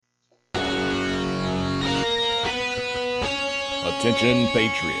Attention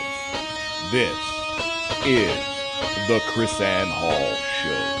Patriots, this is the Chris Ann Hall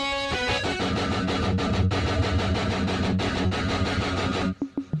Show.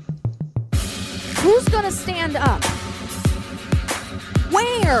 Who's going to stand up?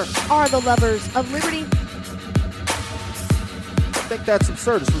 Where are the lovers of liberty? I think that's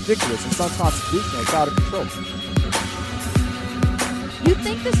absurd. It's ridiculous. It's unconstitutional. It's out of control. You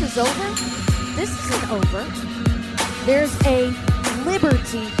think this is over? This isn't over. There's a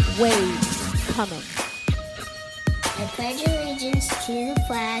liberty wave coming. I pledge allegiance to the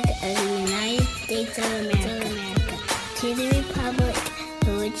flag of the United States of America, to the republic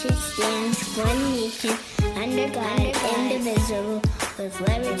for which it stands, one nation, under God, indivisible, with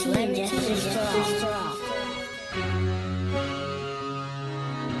liberty and justice for all.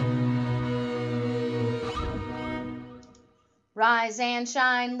 Rise and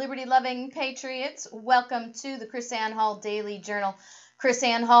shine, liberty-loving patriots. Welcome to the Chris Ann Hall Daily Journal. Chris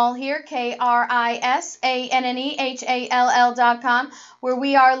Ann Hall here, KRISANNEHALL.com, where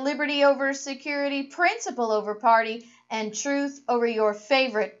we are liberty over security, principle over party, and truth over your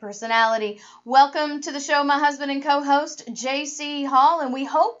favorite personality. Welcome to the show, my husband and co-host, J.C. Hall, and we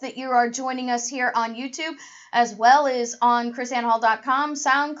hope that you are joining us here on YouTube, as well as on chrisannhall.com,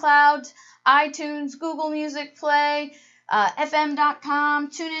 SoundCloud, iTunes, Google Music Play,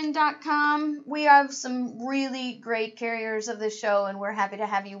 FM.com, TuneIn.com. We have some really great carriers of this show, and we're happy to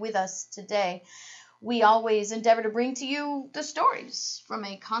have you with us today. We always endeavor to bring to you the stories from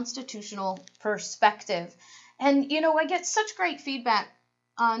a constitutional perspective. And, you know, I get such great feedback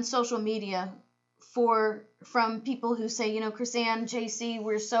on social media from people who say, you know, Chris Ann, JC,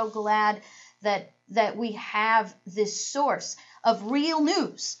 we're so glad that we have this source of real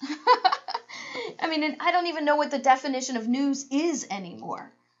news. I mean, and I don't even know what the definition of news is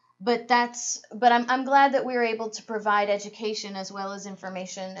anymore, but I'm glad that we're able to provide education as well as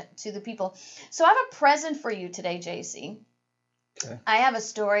information to the people. So I have a present for you today, JC. Okay. I have a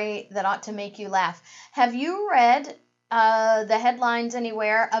story that ought to make you laugh. Have you read the headlines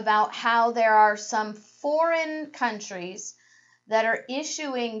anywhere about how there are some foreign countries that are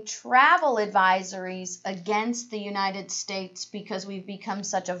issuing travel advisories against the United States because we've become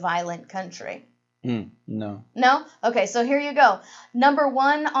such a violent country? No. No? Okay, so here you go. Number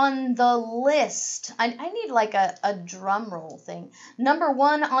one on the list. I need like a drum roll thing. Number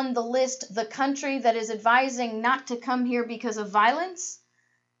one on the list, the country that is advising not to come here because of violence?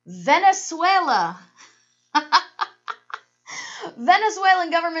 Venezuela. Venezuelan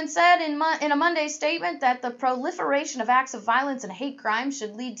government said in a Monday statement that the proliferation of acts of violence and hate crime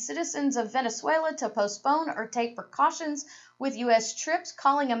should lead citizens of Venezuela to postpone or take precautions with U.S. troops,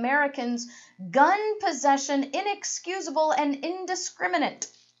 calling Americans' gun possession inexcusable and indiscriminate.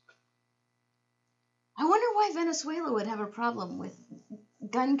 I wonder why Venezuela would have a problem with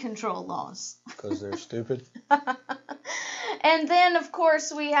gun control laws. Because they're stupid. And then, of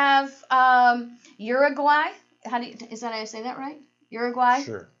course, we have Uruguay. Is that how I say that right? Uruguay?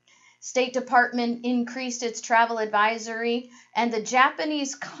 Sure. State Department increased its travel advisory, and the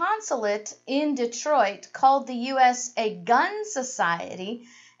Japanese consulate in Detroit called the U.S. a gun society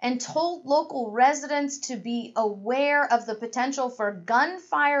and told local residents to be aware of the potential for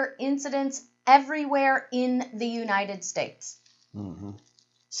gunfire incidents everywhere in the United States. Mm-hmm.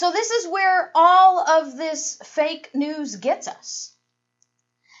 So this is where all of this fake news gets us.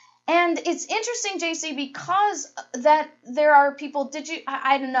 And it's interesting, JC, because that there are people,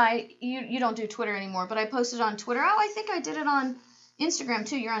 I don't know, you don't do Twitter anymore, but I posted on Twitter. Oh, I think I did it on Instagram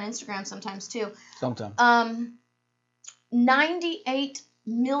too. You're on Instagram sometimes too. Sometimes. 98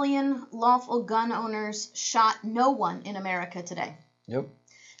 million lawful gun owners shot no one in America today. Yep.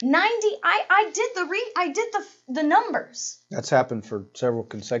 I did the numbers. That's happened for several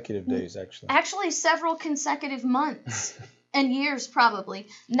consecutive days, actually. Actually, several consecutive months. And years, probably.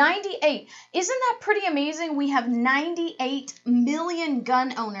 98. Isn't that pretty amazing? We have 98 million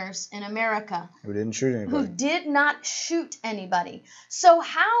gun owners in America. Who didn't shoot anybody. Who did not shoot anybody. So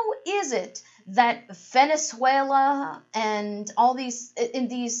how is it that Venezuela and all these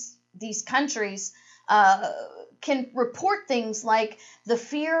countries can report things like the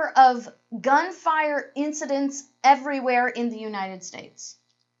fear of gunfire incidents everywhere in the United States?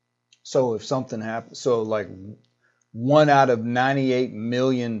 So if something happens, so like 1 out of 98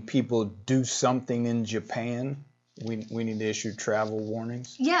 million people do something in Japan, we need to issue travel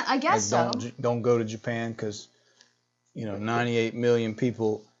warnings. Yeah, I guess like so. Don't go to Japan because, 98 million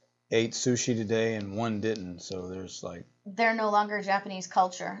people ate sushi today and 1 didn't. So there's like... They're no longer Japanese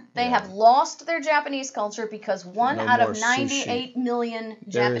culture. They have lost their Japanese culture because 1 out of 98 million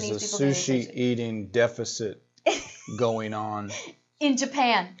Japanese people. There is a sushi eating deficit going on in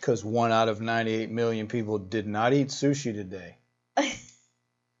Japan. because 1 out of 98 million people did not eat sushi today.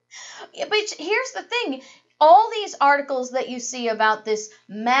 Yeah, but here's the thing. All these articles that you see about this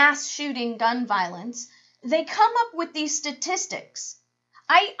mass shooting gun violence, they come up with these statistics.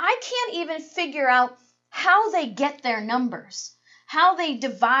 I can't even figure out how they get their numbers, how they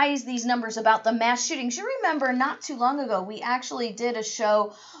devise these numbers about the mass shootings. You remember not too long ago, we actually did a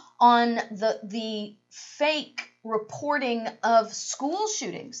show on the fake reporting of school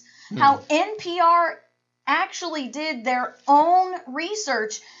shootings, how NPR actually did their own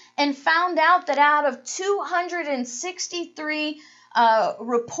research and found out that out of 263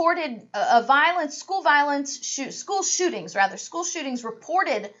 reported school shootings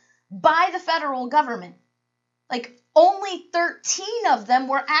reported by the federal government, like only 13 of them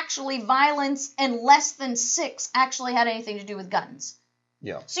were actually violence and less than 6 actually had anything to do with guns.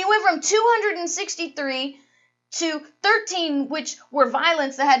 Yeah. So you went from 263 to 13 which were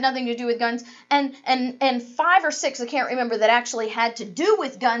violence that had nothing to do with guns, and 5 or 6, I can't remember, that actually had to do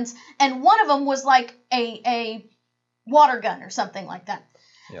with guns, and one of them was like a water gun or something like that.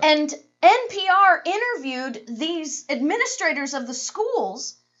 Yeah. And NPR interviewed these administrators of the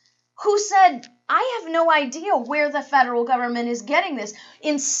schools who said, I have no idea where the federal government is getting this.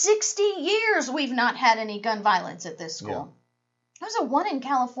 In 60 years, we've not had any gun violence at this school. Yeah. There was one in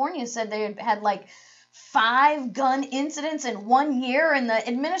California said they had like 5 gun incidents in 1 year, and the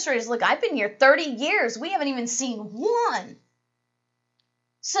administrators, look, I've been here 30 years. We haven't even seen one.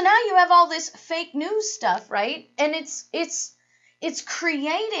 So now you have all this fake news stuff, right? And it's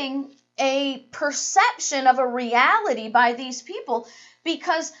creating a perception of a reality by these people,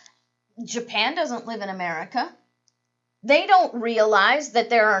 because Japan doesn't live in America. They don't realize that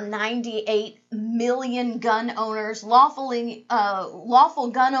there are 98 million gun owners, lawful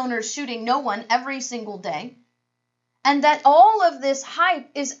gun owners shooting no one every single day, and that all of this hype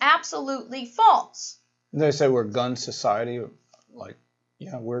is absolutely false. They say we're a gun society. Like,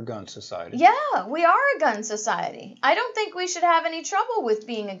 yeah, we're a gun society. Yeah, we are a gun society. I don't think we should have any trouble with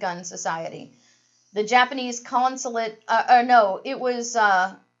being a gun society. The Japanese consulate, it was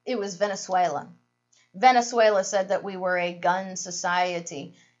Venezuela. Venezuela said that we were a gun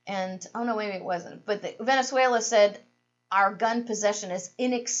society. And, oh no, maybe it wasn't. But Venezuela said our gun possession is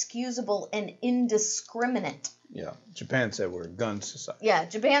inexcusable and indiscriminate. Yeah, Japan said we're a gun society. Yeah,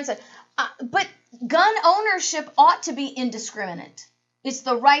 Japan said, but gun ownership ought to be indiscriminate. It's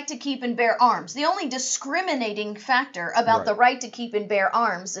the right to keep and bear arms. The only discriminating factor about the right to keep and bear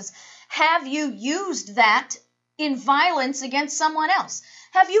arms is, have you used that in violence against someone else?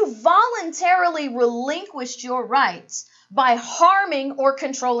 Have you voluntarily relinquished your rights by harming or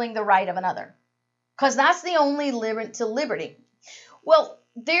controlling the right of another? Because that's the only limit to liberty. Well,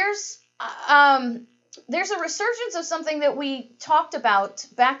 there's a resurgence of something that we talked about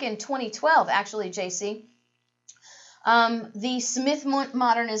back in 2012, actually, JC. The Smith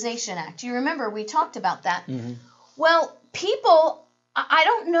Modernization Act. You remember we talked about that. Mm-hmm. Well, people, I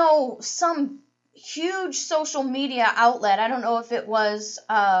don't know, some huge social media outlet, I don't know if it was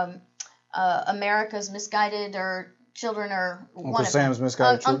America's Misguided or Children, or Uncle Sam's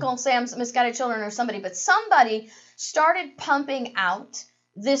Misguided Children. Uncle Sam's Misguided Children, or somebody, but somebody started pumping out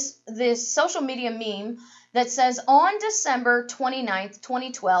this social media meme that says, on December 29th,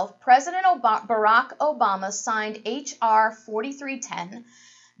 2012, President Barack Obama signed H.R. 4310,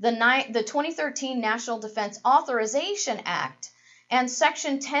 the 2013 National Defense Authorization Act, and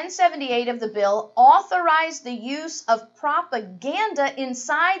Section 1078 of the bill authorized the use of propaganda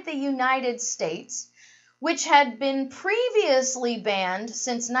inside the United States, which had been previously banned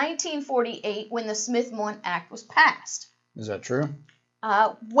since 1948 when the Smith-Mundt Act was passed. Is that true?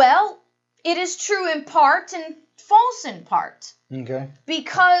 Well, it is true in part and false in part. Okay.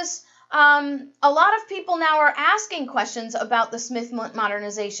 Because a lot of people now are asking questions about the Smith-Mundt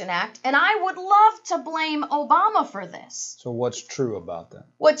Modernization Act, and I would love to blame Obama for this. So what's true about that?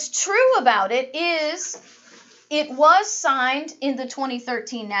 What's true about it is it was signed in the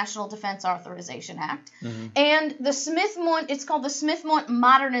 2013 National Defense Authorization Act, and the Smith-Mundt, it's called the Smith-Mundt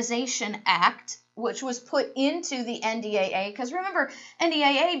Modernization Act, which was put into the NDAA, because remember,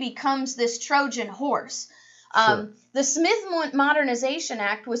 NDAA becomes this Trojan horse. Sure. The Smith-Mundt Modernization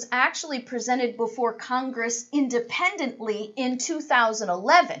Act was actually presented before Congress independently in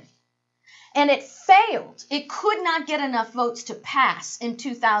 2011, and it failed. It could not get enough votes to pass in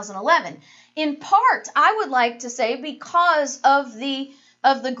 2011. In part, I would like to say, because of the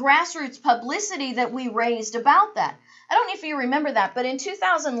grassroots publicity that we raised about that. I don't know if you remember that, but in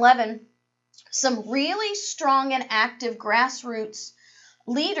 2011, some really strong and active grassroots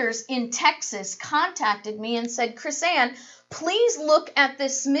leaders in Texas contacted me and said, Chris-Ann, please look at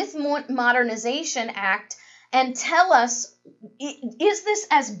this Smith Modernization Act and tell us, is this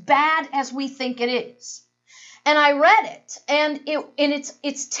as bad as we think it is? And I read it, and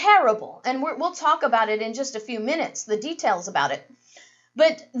it's terrible. And we'll talk about it in just a few minutes, the details about it.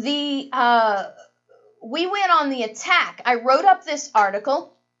 But we went on the attack. I wrote up this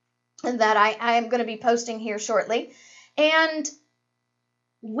article that I am going to be posting here shortly, and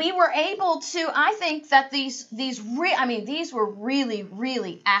we were able to. I think that these were really,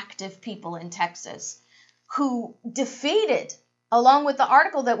 really active people in Texas who defeated, along with the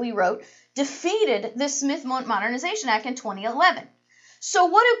article that we wrote, defeated this Smith Modernization Act in 2011. So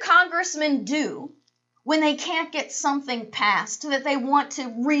what do congressmen do when they can't get something passed that they want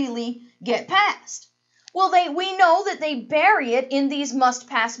to really get passed? Well, we know that they bury it in these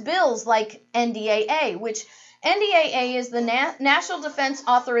must-pass bills like NDAA, which NDAA is the National Defense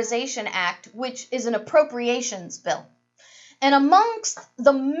Authorization Act, which is an appropriations bill. And amongst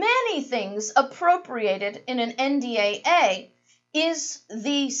the many things appropriated in an NDAA is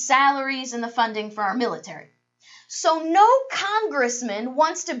the salaries and the funding for our military. So no congressman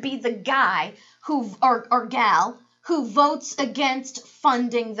wants to be the guy or gal who votes against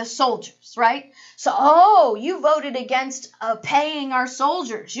funding the soldiers, right? So, you voted against paying our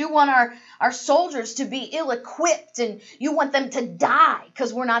soldiers. You want our soldiers to be ill-equipped, and you want them to die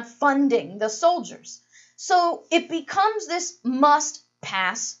because we're not funding the soldiers. So it becomes this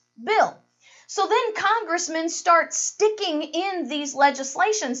must-pass bill. So then congressmen start sticking in these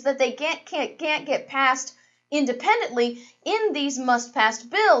legislations that they can't get passed independently in these must-pass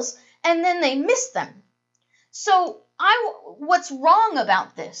bills, and then they miss them. So what's wrong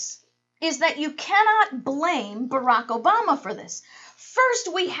about this is that you cannot blame Barack Obama for this.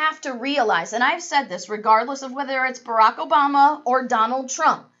 First, we have to realize, and I've said this regardless of whether it's Barack Obama or Donald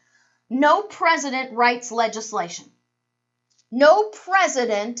Trump, no president writes legislation. No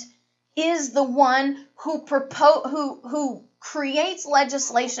president is the one who creates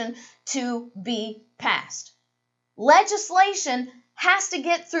legislation to be passed. Legislation has to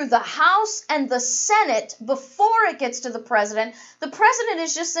get through the House and the Senate before it gets to the president. The president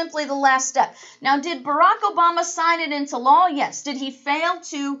is just simply the last step. Now, did Barack Obama sign it into law? Yes. Did he fail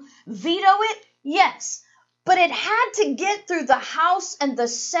to veto it? Yes. But it had to get through the House and the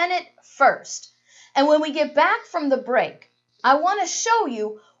Senate first. And when we get back from the break, I want to show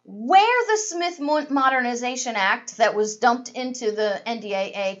you where the Smith Modernization Act that was dumped into the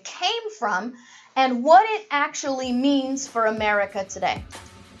NDAA came from and what it actually means for America today.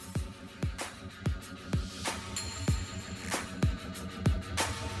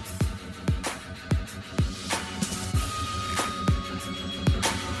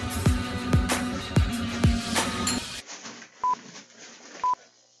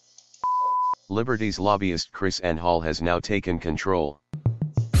 Liberty's lobbyist Chris-Ann Hall has now taken control.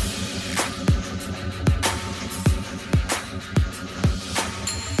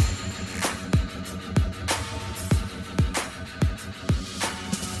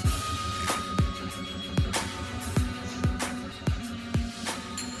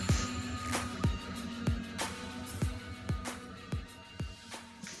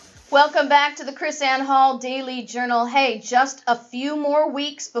 Welcome back to the Chris-Ann Hall Daily Journal. Hey, just a few more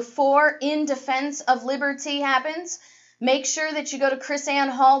weeks before In Defense of Liberty happens, make sure that you go to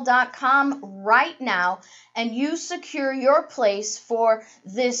chrisannhall.com right now and you secure your place for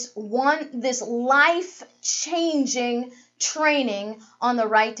this life-changing training on the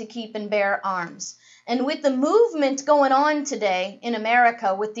right to keep and bear arms. And with the movement going on today in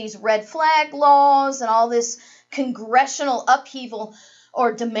America with these red flag laws and all this congressional upheaval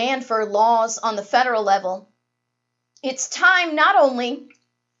or demand for laws on the federal level, it's time not only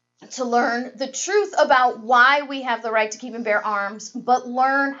to learn the truth about why we have the right to keep and bear arms, but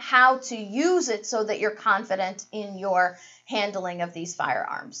learn how to use it so that you're confident in your handling of these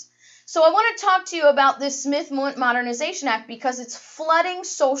firearms. So I want to talk to you about this Smith Modernization Act because it's flooding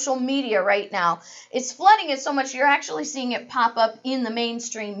social media right now. It's flooding it so much you're actually seeing it pop up in the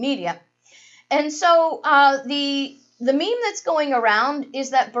mainstream media. And so the meme that's going around is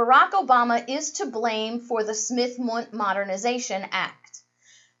that Barack Obama is to blame for the Smith Modernization Act.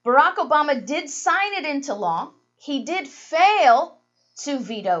 Barack Obama did sign it into law. He did fail to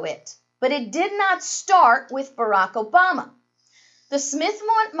veto it, but it did not start with Barack Obama. The Smith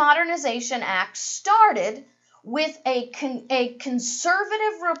Modernization Act started with a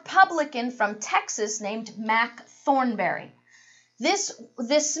conservative Republican from Texas named Mac Thornberry. This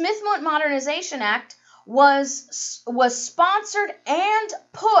Smith Modernization Act was sponsored and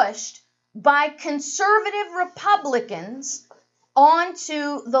pushed by conservative Republicans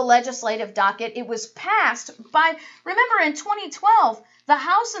onto the legislative docket. It was passed by, remember in 2012, the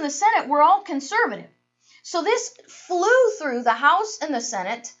House and the Senate were all conservative. So this flew through the House and the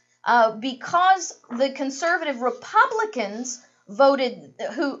Senate because the conservative Republicans voted,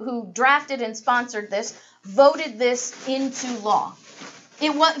 who drafted and sponsored this, voted this into law.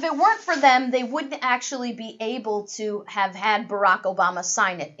 If it weren't for them, they wouldn't actually be able to have had Barack Obama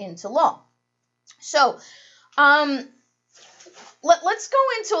sign it into law. So let's go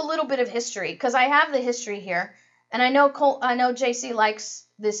into a little bit of history, because I have the history here, and I know JC likes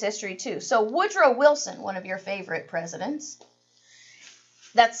this history too. So Woodrow Wilson, one of your favorite presidents.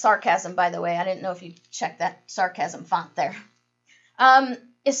 That's sarcasm, by the way. I didn't know if you checked that sarcasm font there.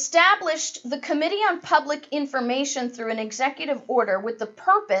 Established the Committee on Public Information through an executive order with the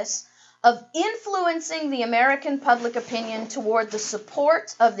purpose of influencing the American public opinion toward the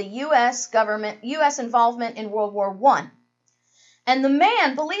support of the U.S. government, U.S. involvement in World War I. And the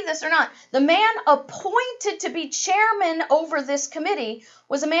man, believe this or not, the man appointed to be chairman over this committee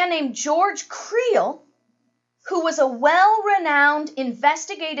was a man named George Creel, who was a well-renowned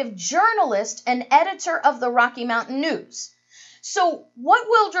investigative journalist and editor of the Rocky Mountain News. So what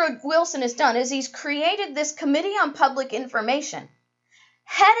Woodrow Wilson has done is he's created this Committee on Public Information,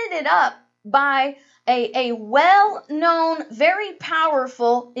 headed it up by a well-known, very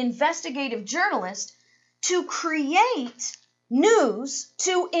powerful investigative journalist to create news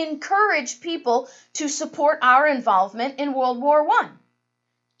to encourage people to support our involvement in World War I.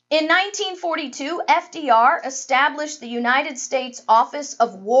 In 1942, FDR established the United States Office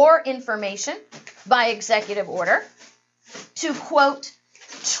of War Information by executive order to, quote,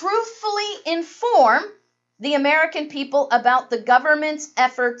 truthfully inform the American people about the government's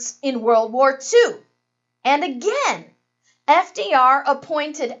efforts in World War II. And again, FDR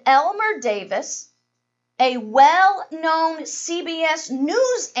appointed Elmer Davis, a well-known CBS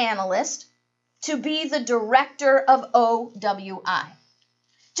News analyst, to be the director of OWI.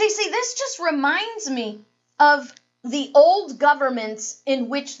 JC, this just reminds me of the old governments in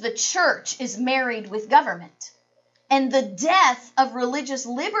which the church is married with government. And the death of religious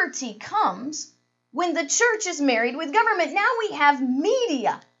liberty comes when the church is married with government. Now we have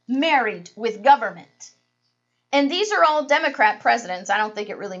media married with government. And these are all Democrat presidents. I don't think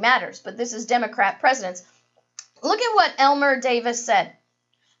it really matters, but this is Democrat presidents. Look at what Elmer Davis said.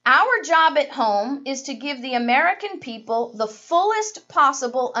 Our job at home is to give the American people the fullest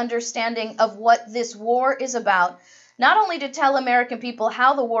possible understanding of what this war is about, not only to tell American people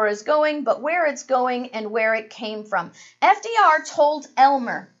how the war is going, but where it's going and where it came from. FDR told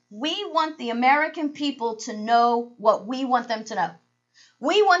Elmer, we want the American people to know what we want them to know.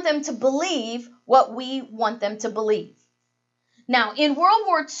 We want them to believe what we want them to believe. Now, in World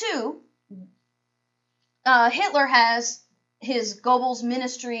War II, Hitler has his Goebbels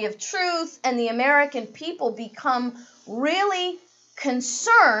Ministry of Truth, and the American people become really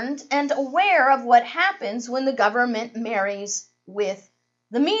concerned and aware of what happens when the government marries with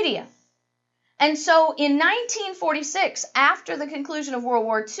the media. And so in 1946, after the conclusion of World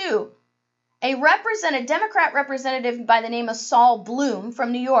War II, a Democrat representative by the name of Saul Bloom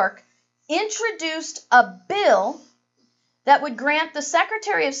from New York introduced a bill that would grant the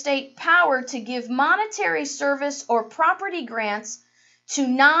Secretary of State power to give monetary service or property grants to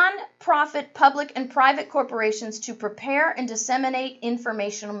non-profit public and private corporations to prepare and disseminate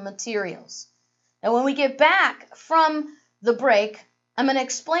informational materials. Now, when we get back from the break, I'm going to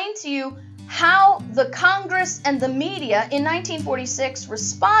explain to you how the Congress and the media in 1946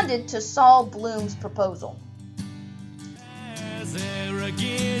 responded to Saul Bloom's proposal.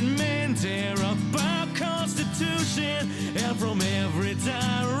 Arrogant men tear up our Constitution, and from every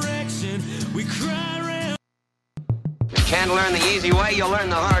direction we cry around. You can't learn the easy way, you'll learn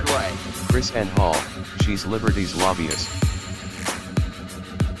the hard way. Chris N. Hall, she's Liberty's lobbyist.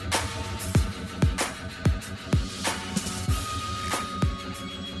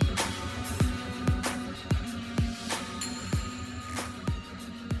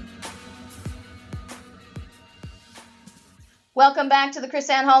 Welcome back to the Chris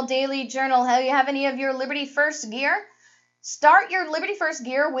Ann Hall Daily Journal. Do you have any of your Liberty First gear? Start your Liberty First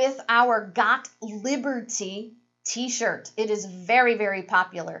gear with our Got Liberty t-shirt. It is very, very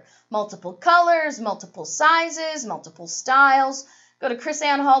popular. Multiple colors, multiple sizes, multiple styles. Go to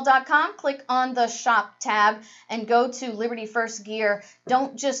chrisannhall.com, click on the shop tab, and go to Liberty First gear.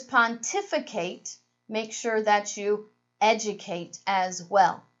 Don't just pontificate. Make sure that you educate as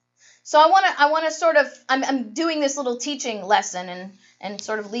well. So I want to sort of, I'm doing this little teaching lesson and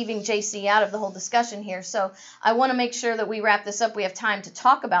sort of leaving JC out of the whole discussion here. So I want to make sure that we wrap this up. We have time to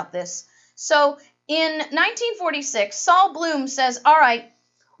talk about this. So In 1946, Saul Bloom says, all right,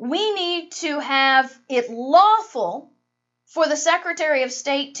 we need to have it lawful for the Secretary of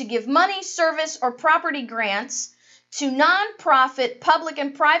State to give money, service, or property grants to nonprofit public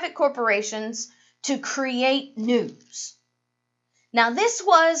and private corporations to create news. Now, this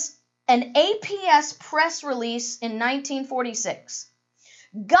was an APS press release in 1946.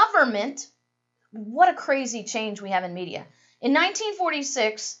 Government, what a crazy change we have in media. In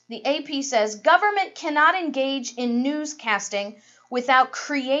 1946, the AP says, government cannot engage in newscasting without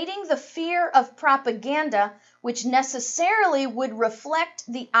creating the fear of propaganda, which necessarily would reflect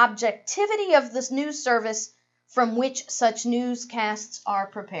the objectivity of this news service from which such newscasts are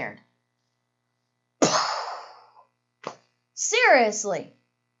prepared. Seriously,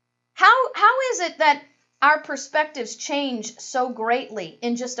 how is it that our perspectives change so greatly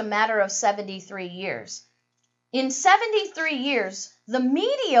in just a matter of 73 years? In 73 years, the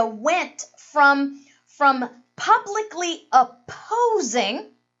media went from publicly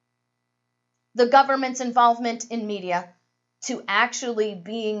opposing the government's involvement in media to actually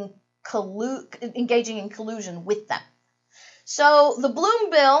being engaging in collusion with them. So the Bloom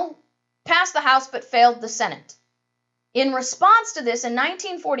bill passed the House but failed the Senate. In response to this, in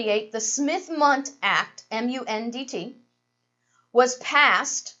 1948, the Smith-Mundt Act, M-U-N-D-T, was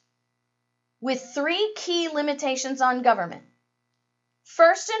passed with 3 key limitations on government.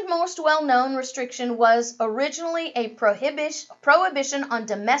 First and most well-known restriction was originally a prohibition on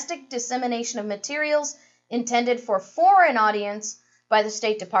domestic dissemination of materials intended for foreign audience by the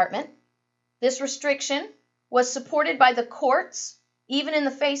State Department. This restriction was supported by the courts, even in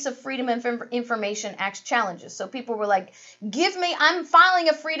the face of Freedom of Information Act challenges. So people were like, I'm filing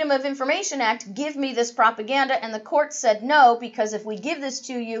a Freedom of Information Act, give me this propaganda. And the court said no, because if we give this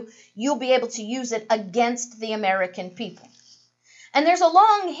to you, you'll be able to use it against the American people. And there's a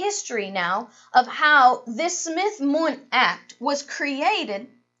long history now of how this Smith-Mundt Act was created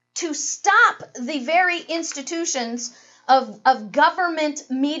to stop the very institutions of government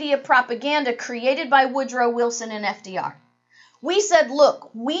media propaganda created by Woodrow Wilson and FDR. We said, look,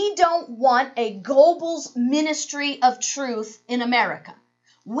 we don't want a Goebbels Ministry of Truth in America.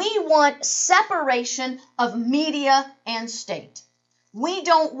 We want separation of media and state. We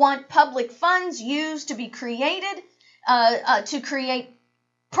don't want public funds used to be created to create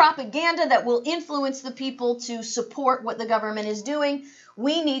propaganda that will influence the people to support what the government is doing.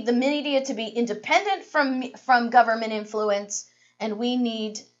 We need the media to be independent from government influence, and we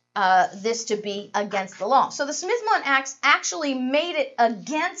need this to be against the law. So the Smith-Mundt Act actually made it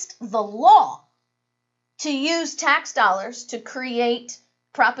against the law to use tax dollars to create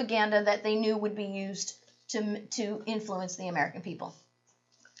propaganda that they knew would be used to influence the American people.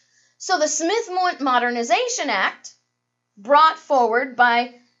 So the Smith-Mundt Modernization Act, brought forward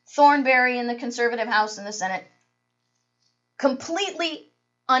by Thornberry in the Conservative House and the Senate, completely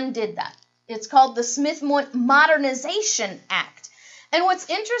undid that. It's called the Smith-Mundt Modernization Act. And what's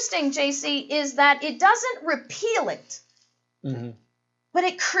interesting, JC, is that it doesn't repeal it, but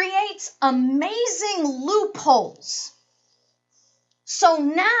it creates amazing loopholes. So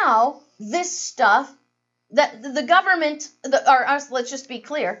now this stuff, that the government, let's just be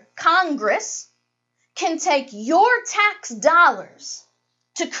clear, Congress can take your tax dollars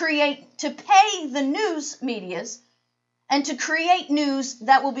to pay the news medias and to create news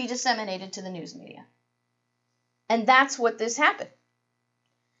that will be disseminated to the news media. And that's what this happened.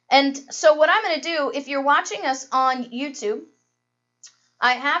 And so what I'm going to do, if you're watching us on YouTube,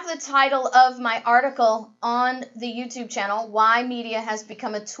 I have the title of my article on the YouTube channel, Why Media Has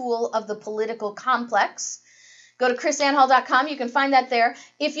Become a Tool of the Political Complex. Go to chrisannhall.com. You can find that there.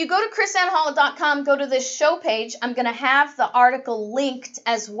 If you go to chrisannhall.com, go to this show page. I'm going to have the article linked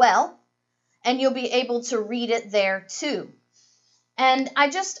as well, and you'll be able to read it there too. And I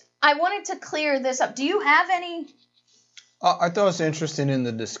wanted to clear this up. Do you have any? I thought it was interesting in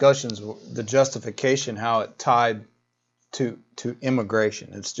the discussions, the justification, how it tied to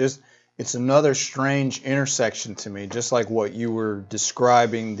immigration. It's another strange intersection to me, just like what you were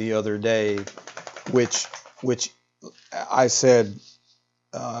describing the other day, which I said,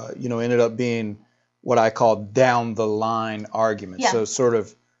 ended up being what I call down the line argument. Yeah. So sort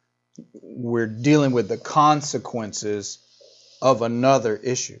of we're dealing with the consequences of another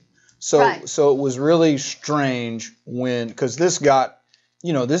issue. So Right. So it was really strange because this got,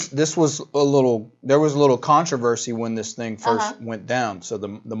 this was there was a little controversy when this thing first went down. So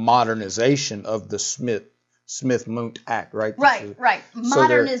the modernization of the Smith-Mundt Act, right? Right. So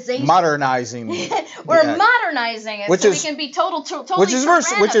they're Modernization. modernizing. We're act. modernizing it Which so is- we can be totally which is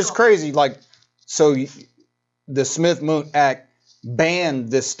tyrannical. crazy. Like, so the Smith-Mundt Act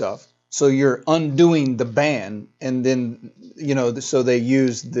banned this stuff, So you're undoing the ban, and then so they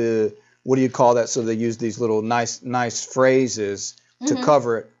use the, what do you call that? So they use these little nice phrases to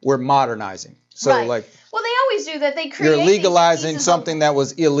cover it. We're modernizing. So Right. like, well, they always do that. They create you're these legalizing pieces something that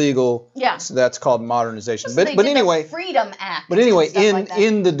was illegal. Yeah. So that's called modernization. So But they did anyway, the Freedom Act. but anyway, and stuff like that.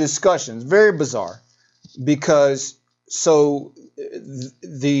 in the discussions, very bizarre, because so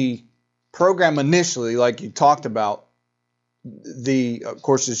the program initially, like you talked about, of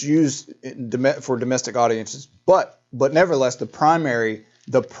course is used for domestic audiences, but nevertheless the primary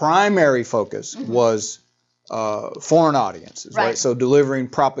focus was foreign audiences, right? So delivering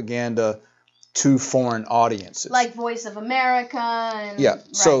propaganda to foreign audiences, like Voice of America. And, yeah.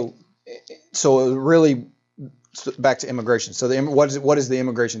 Right. So really, back to immigration. So what is the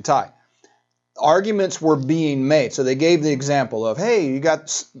immigration tie? Arguments were being made. So they gave the example of, hey, you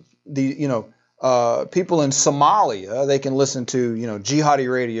got the people in Somalia, they can listen to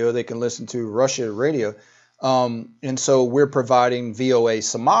jihadi radio, they can listen to Russia radio, and so we're providing VOA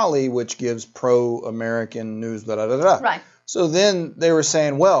Somali, which gives pro-American news, blah, blah, blah, blah. Right. So then they were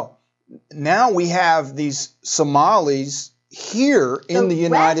saying, well, now we have these Somalis here in the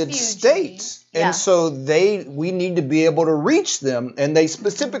United refugees. States, Yeah. and so we need to be able to reach them, and they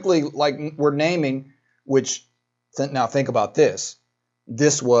specifically were naming, which now think about this.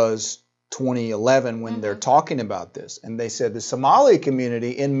 This was 2011 when they're talking about this, and they said the Somali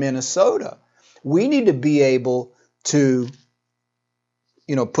community in Minnesota, we need to be able to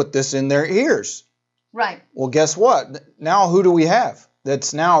put this in their ears. Right. Well, guess what? Now who do we have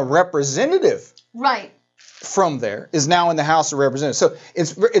that's now representative Right. from there, is now in the House of Representatives?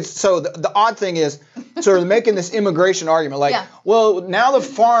 So the odd thing is, so they're making this immigration argument, like, well, now the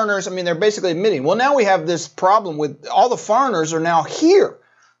foreigners, they're basically admitting, well, now we have this problem with all the foreigners are now here.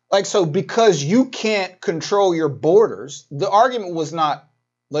 Like, so because you can't control your borders, the argument was not,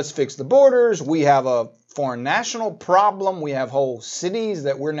 let's fix the borders. We have a foreign national problem. We have whole cities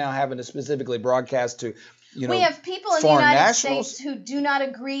that we're now having to specifically broadcast to, we have people in the United States who do not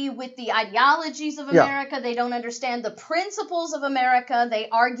agree with the ideologies of America. They don't understand the principles of America. They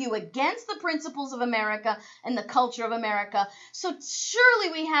argue against the principles of America and the culture of America. So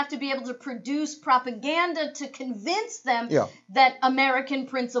surely we have to be able to produce propaganda to convince them that American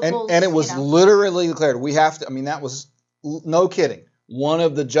principles. And it was literally declared, we have to, that was no kidding. One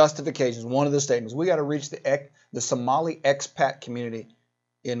of the justifications, one of the statements, we got to reach the Somali expat community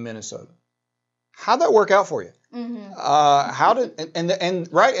in Minnesota. How'd that work out for you? How did and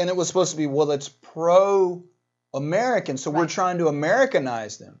it was supposed to be, well, it's pro-American, so we're trying to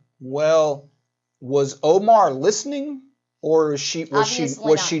Americanize them. Well, was Omar listening, or was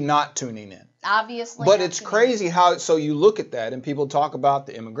she not tuning in? Obviously. But it's crazy how, so you look at that and people talk about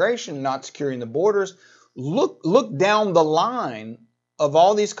the immigration, not securing the borders. Look down the line of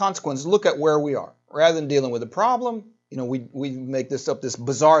all these consequences. Look at where we are. Rather than dealing with the problem, we make this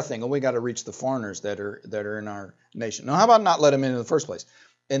bizarre thing, and we got to reach the foreigners that are in our nation. Now, how about not let them in the first place?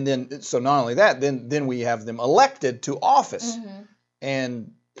 And then, so not only that, then we have them elected to office,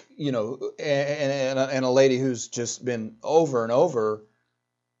 and and a lady who's just been over and over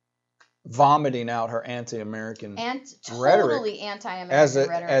vomiting out her anti-American rhetoric, totally anti-American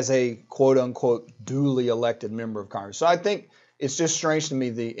rhetoric, as a quote unquote duly elected member of Congress. So I think it's just strange to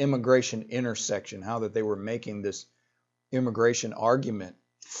me, the immigration intersection, how that they were making this immigration argument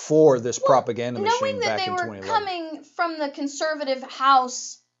for this propaganda machine back in 2011. Knowing that they were coming from the conservative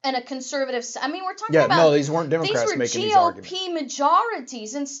House and a conservative, we're talking about, these weren't Democrats making these arguments. These were GOP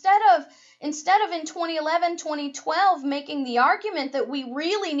majorities. Instead of in 2011, 2012 making the argument that we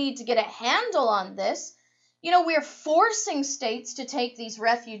really need to get a handle on this, we're forcing states to take these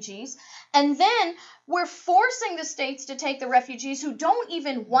refugees, and then we're forcing the states to take the refugees who don't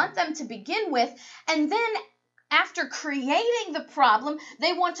even want them to begin with, and then after creating the problem,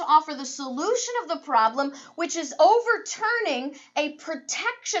 they want to offer the solution of the problem, which is overturning a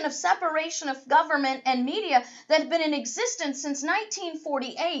protection of separation of government and media that had been in existence since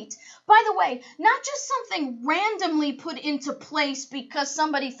 1948. By the way, not just something randomly put into place because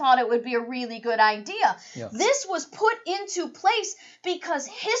somebody thought it would be a really good idea. Yeah. This was put into place because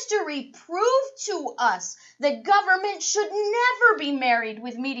history proved to us that government should never be married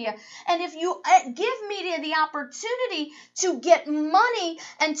with media. And if you give media the opportunity to get money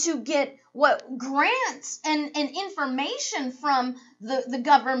and to get grants and information from the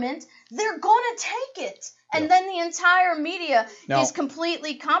government, they're going to take it. And then the entire media is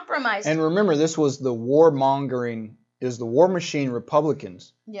completely compromised. And remember, this was the warmongering, is the war machine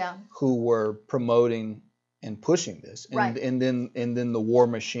Republicans who were promoting and pushing this. And then the war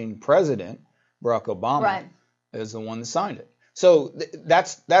machine president, Barack Obama, is the one that signed it. So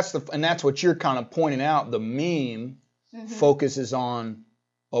that's what you're kind of pointing out. The meme focuses on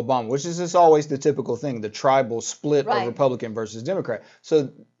Obama, which is just always the typical thing, the tribal split of Republican versus Democrat.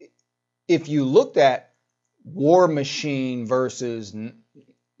 So if you looked at war machine versus,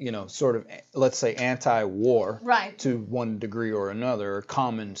 sort of, let's say, anti-war to one degree or another, or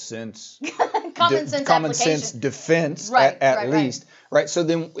common sense, common sense defense at least, right? So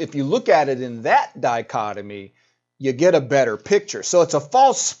then if you look at it in that dichotomy, you get a better picture. So it's a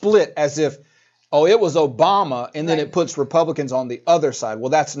false split, as if, it was Obama, and then it puts Republicans on the other side. Well,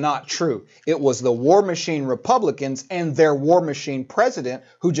 that's not true. It was the war machine Republicans and their war machine president,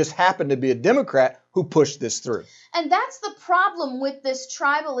 who just happened to be a Democrat, who pushed this through. And that's the problem with this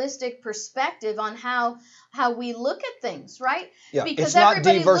tribalistic perspective on how we look at things, right? Yeah, because it's not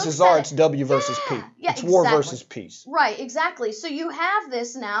D versus R, it's W versus P. Yeah, it's war versus peace. Right, exactly. So you have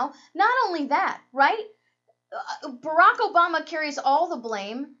this now. Not only that, right? Barack Obama carries all the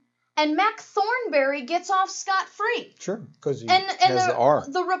blame, and Mac Thornberry gets off scot-free. Sure, because he has the R.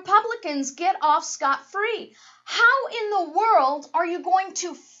 The Republicans get off scot-free. How in the world are you going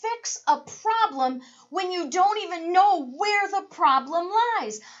to fix a problem when you don't even know where the problem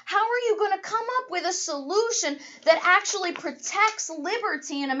lies? How are you going to come up with a solution that actually protects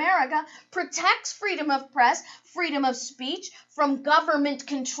liberty in America, protects freedom of press, freedom of speech from government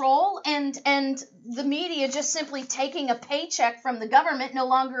control, and the media just simply taking a paycheck from the government, no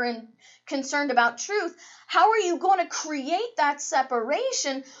longer concerned about truth? How are you going to create that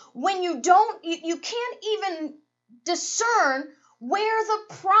separation when you can't even discern where the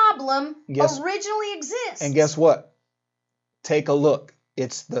problem originally exists? And guess what? Take a look.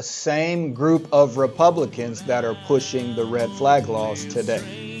 It's the same group of Republicans that are pushing the red flag laws today.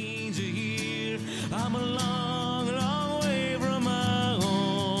 I'm a long, long way from my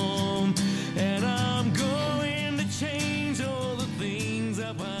home, and I'm going to change all the things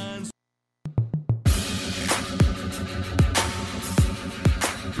I find.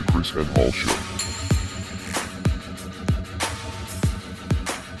 The Chris and Hall Show.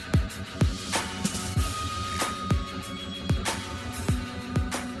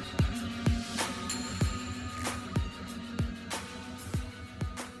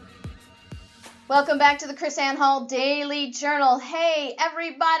 Welcome back to the Chris Ann Hall Daily Journal. Hey,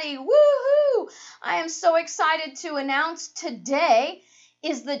 everybody, woohoo! I am so excited to announce today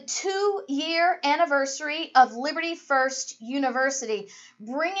is the 2-year anniversary of Liberty First University,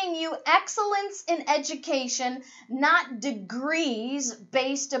 bringing you excellence in education, not degrees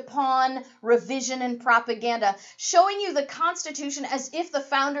based upon revision and propaganda, showing you the Constitution as if the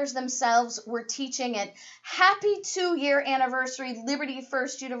founders themselves were teaching it. Happy 2-year anniversary, Liberty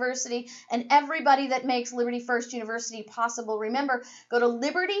First University, and everybody that makes Liberty First University possible. Remember, go to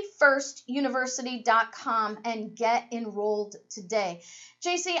libertyfirstuniversity.com and get enrolled today.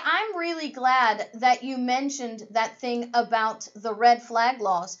 JC, I'm really glad that you mentioned that thing about the red flag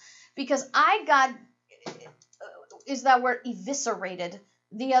laws, because I got, is that word, eviscerated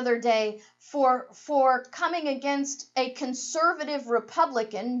the other day for coming against a conservative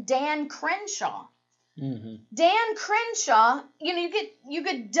Republican, Dan Crenshaw. Mm-hmm. Dan Crenshaw, you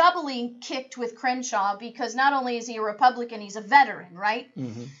get doubly kicked with Crenshaw because not only is he a Republican, he's a veteran, right?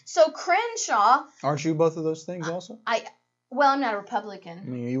 Mm-hmm. So Crenshaw... Aren't you both of those things also? Well, I'm not a Republican. I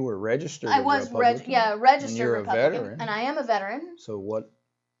mean, you were registered. I was registered and you're Republican, a veteran. and I am a veteran. So what?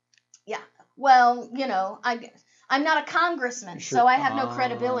 Yeah. Well, I'm not a congressman, so I have no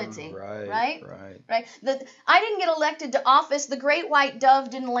credibility. Right. I didn't get elected to office. The great white dove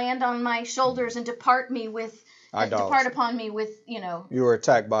didn't land on my shoulders and depart upon me with, You were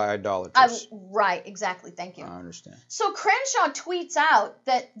attacked by idolaters. Right, exactly. Thank you. I understand. So Crenshaw tweets out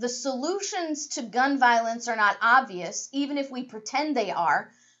that the solutions to gun violence are not obvious, even if we pretend they are.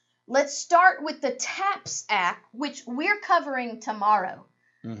 Let's start with the TAPS Act, which we're covering tomorrow,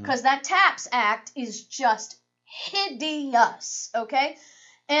 because that TAPS Act is just hideous, okay?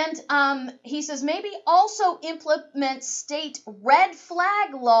 And he says maybe also implement state red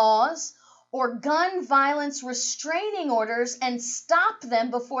flag laws or gun violence restraining orders and stop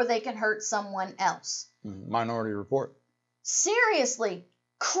them before they can hurt someone else. Minority Report. Seriously,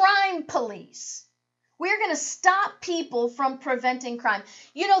 crime police. We're going to stop people from preventing crime.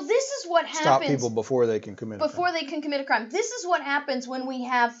 This is what happens. Stop people before they can commit a crime. This is what happens when we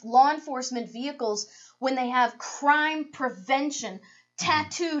have law enforcement vehicles, when they have crime prevention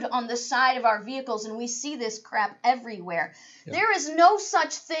tattooed on the side of our vehicles, and we see this crap everywhere. Yep. There is no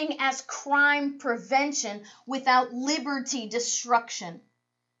such thing as crime prevention without liberty destruction.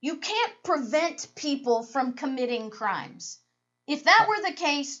 You can't prevent people from committing crimes. If that were the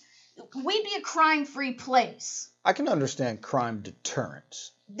case, we'd be a crime-free place. I can understand crime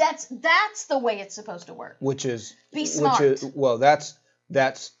deterrence. That's the way it's supposed to work. Which is be smart.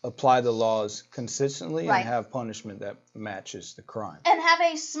 That's apply the laws consistently Right. and have punishment that matches the crime. And have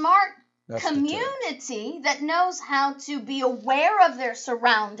a smart That's community that knows how to be aware of their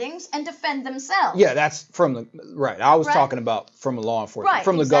surroundings and defend themselves. Yeah, that's from the right. I was Right. talking about from a law enforcement, Right,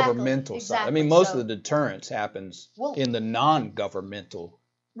 from the exactly, governmental side. I exactly. mean, most So- of the deterrence happens Well- in the non-governmental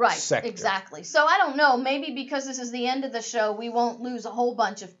Right, sector. exactly. So I don't know. Maybe because this is the end of the show, we won't lose a whole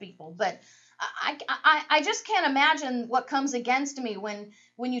bunch of people. But I just can't imagine what comes against me when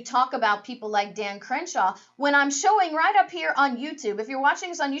you talk about people like Dan Crenshaw. When I'm showing right up here on YouTube, if you're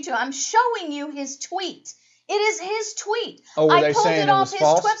watching us on YouTube, I'm showing you his tweet. It is his tweet. Oh, were I they pulled saying it it off was his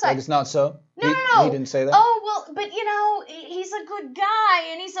false? website. Like it's not so? No. He didn't say that? Oh, well, but he's a good guy,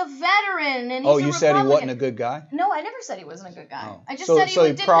 and he's a veteran, and he's Oh, a you said he Republican. wasn't a good guy? No, I never said he wasn't a good guy. Oh. I just So- said he so he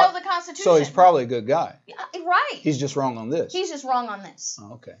didn't prob- know the Constitution. So he's probably a good guy. Yeah, right. He's just wrong on this. He's just wrong on this.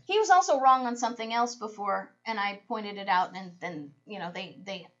 Oh, okay. He was also wrong on something else before, and I pointed it out, and then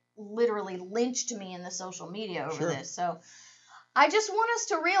they literally lynched me in the social media over Sure. this. So I just want us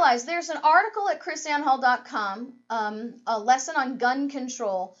to realize there's an article at chrisanhall.com, a lesson on gun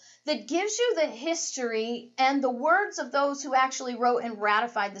control, that gives you the history and the words of those who actually wrote and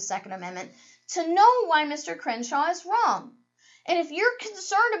ratified the Second Amendment to know why Mr. Crenshaw is wrong. And if you're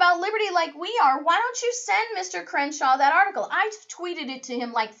concerned about liberty like we are, why don't you send Mr. Crenshaw that article? I've tweeted it to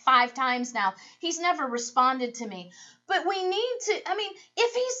him like 5 times now. He's never responded to me. But we need to,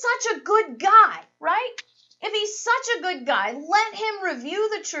 if he's such a good guy, right? If he's such a good guy, let him review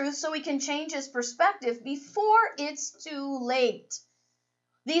the truth so he can change his perspective before it's too late.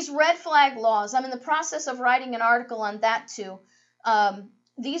 These red flag laws, I'm in the process of writing an article on that too.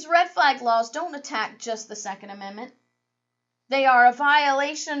 These red flag laws don't attack just the Second Amendment. They are a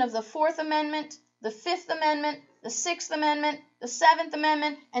violation of the Fourth Amendment, the Fifth Amendment, the Sixth Amendment, the Seventh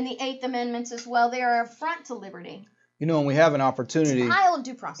Amendment, and the Eighth Amendments as well. They are an affront to liberty. And we have an opportunity. Denial of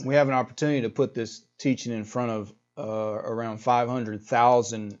due process. We have an opportunity to put this teaching in front of around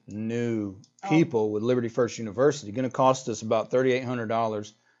 500,000 new people with Liberty First University. Going to cost us about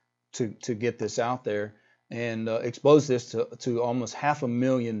 $3,800 to get this out there and expose this to almost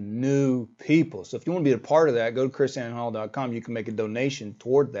 500,000 new people. So if you want to be a part of that, go to chrisanhall.com. You can make a donation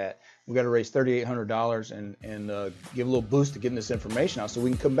toward that. We got to raise $3,800 and give a little boost to getting this information out so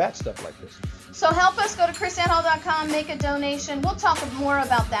we can combat stuff like this. So help us. Go to chrisanhall.com, make a donation. We'll talk more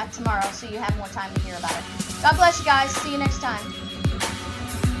about that tomorrow so you have more time to hear about it. God bless you guys. See you next time.